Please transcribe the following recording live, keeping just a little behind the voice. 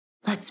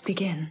Let's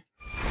begin.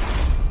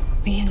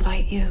 We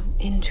invite you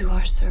into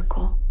our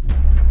circle.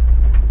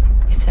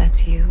 If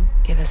that's you,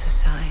 give us a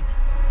sign.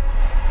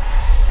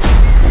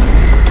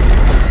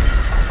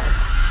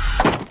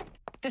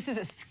 This is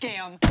a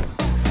scam.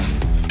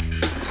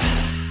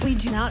 We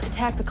do not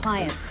attack the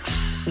clients.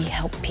 We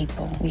help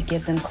people. We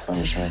give them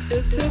closure.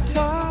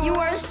 You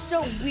are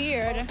so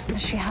weird.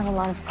 Does she have a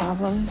lot of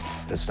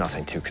problems? It's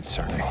nothing too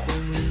concerning.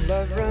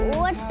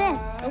 What's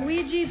this? A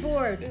Ouija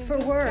board for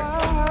work.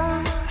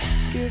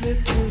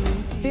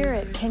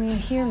 Spirit, can you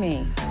hear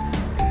me?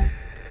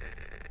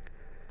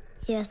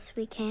 Yes,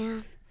 we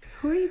can.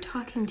 Who are you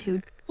talking to?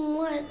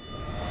 What?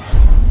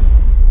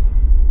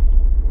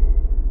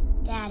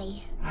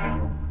 Daddy.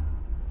 Are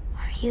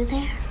you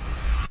there?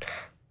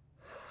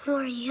 Who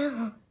are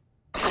you?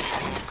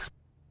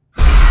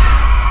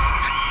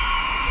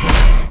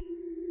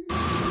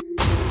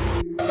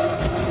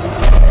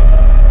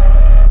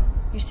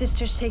 Your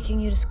sister's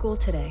taking you to school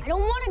today. I don't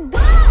want to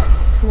go!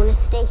 I want to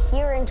stay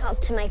here and talk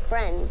to my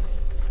friends.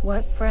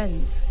 What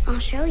friends? I'll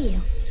show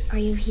you. Are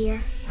you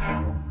here?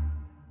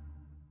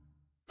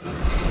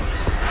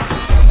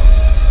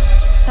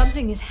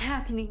 Something is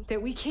happening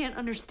that we can't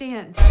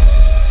understand.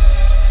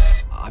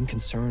 I'm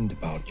concerned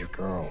about your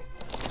girl.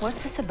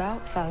 What's this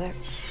about, Father?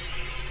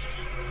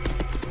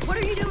 What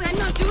are you doing? I'm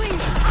not doing it.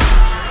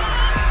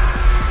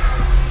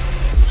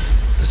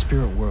 The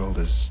spirit world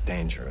is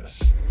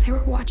dangerous. They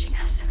were watching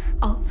us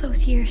all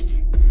those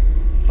years.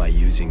 By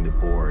using the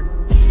board,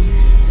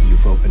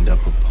 you've opened up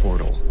a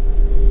portal.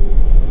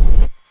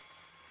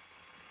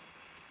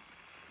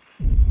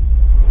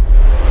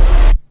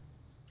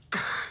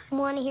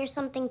 Want to hear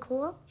something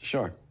cool?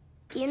 Sure.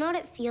 Do you know what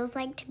it feels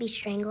like to be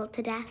strangled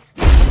to death?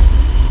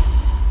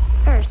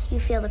 First, you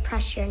feel the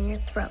pressure in your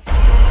throat.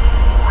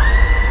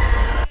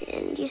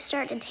 And you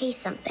start to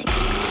taste something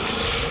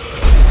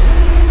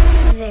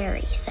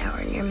very sour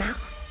in your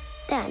mouth.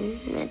 Then,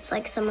 it's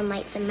like someone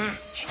lights a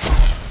match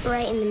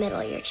right in the middle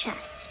of your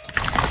chest.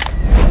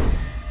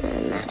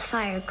 And that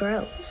fire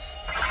grows.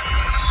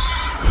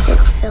 It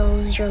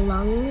fills your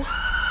lungs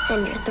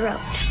and your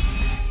throat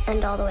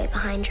and all the way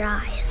behind your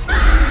eyes.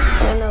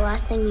 And the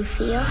last thing you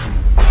feel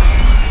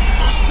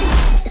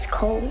is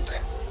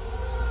cold.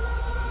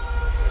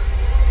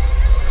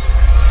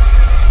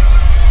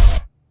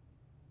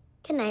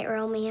 Good night,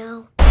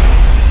 Romeo.